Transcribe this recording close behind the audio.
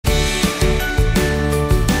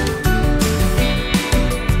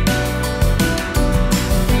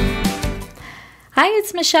Hi,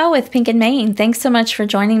 it's Michelle with Pink and Maine. Thanks so much for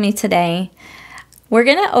joining me today. We're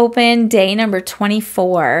going to open day number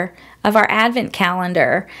 24 of our Advent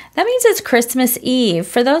calendar. That means it's Christmas Eve.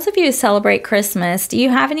 For those of you who celebrate Christmas, do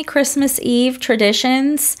you have any Christmas Eve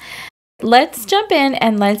traditions? Let's jump in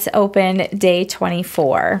and let's open day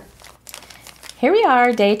 24. Here we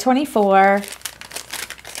are, day 24.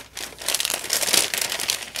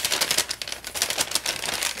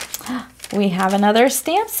 We have another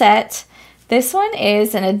stamp set. This one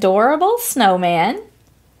is an adorable snowman.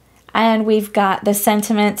 And we've got the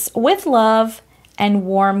sentiments with love and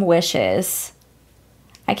warm wishes.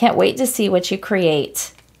 I can't wait to see what you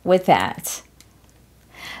create with that.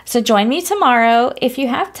 So join me tomorrow. If you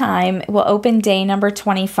have time, we'll open day number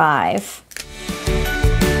 25.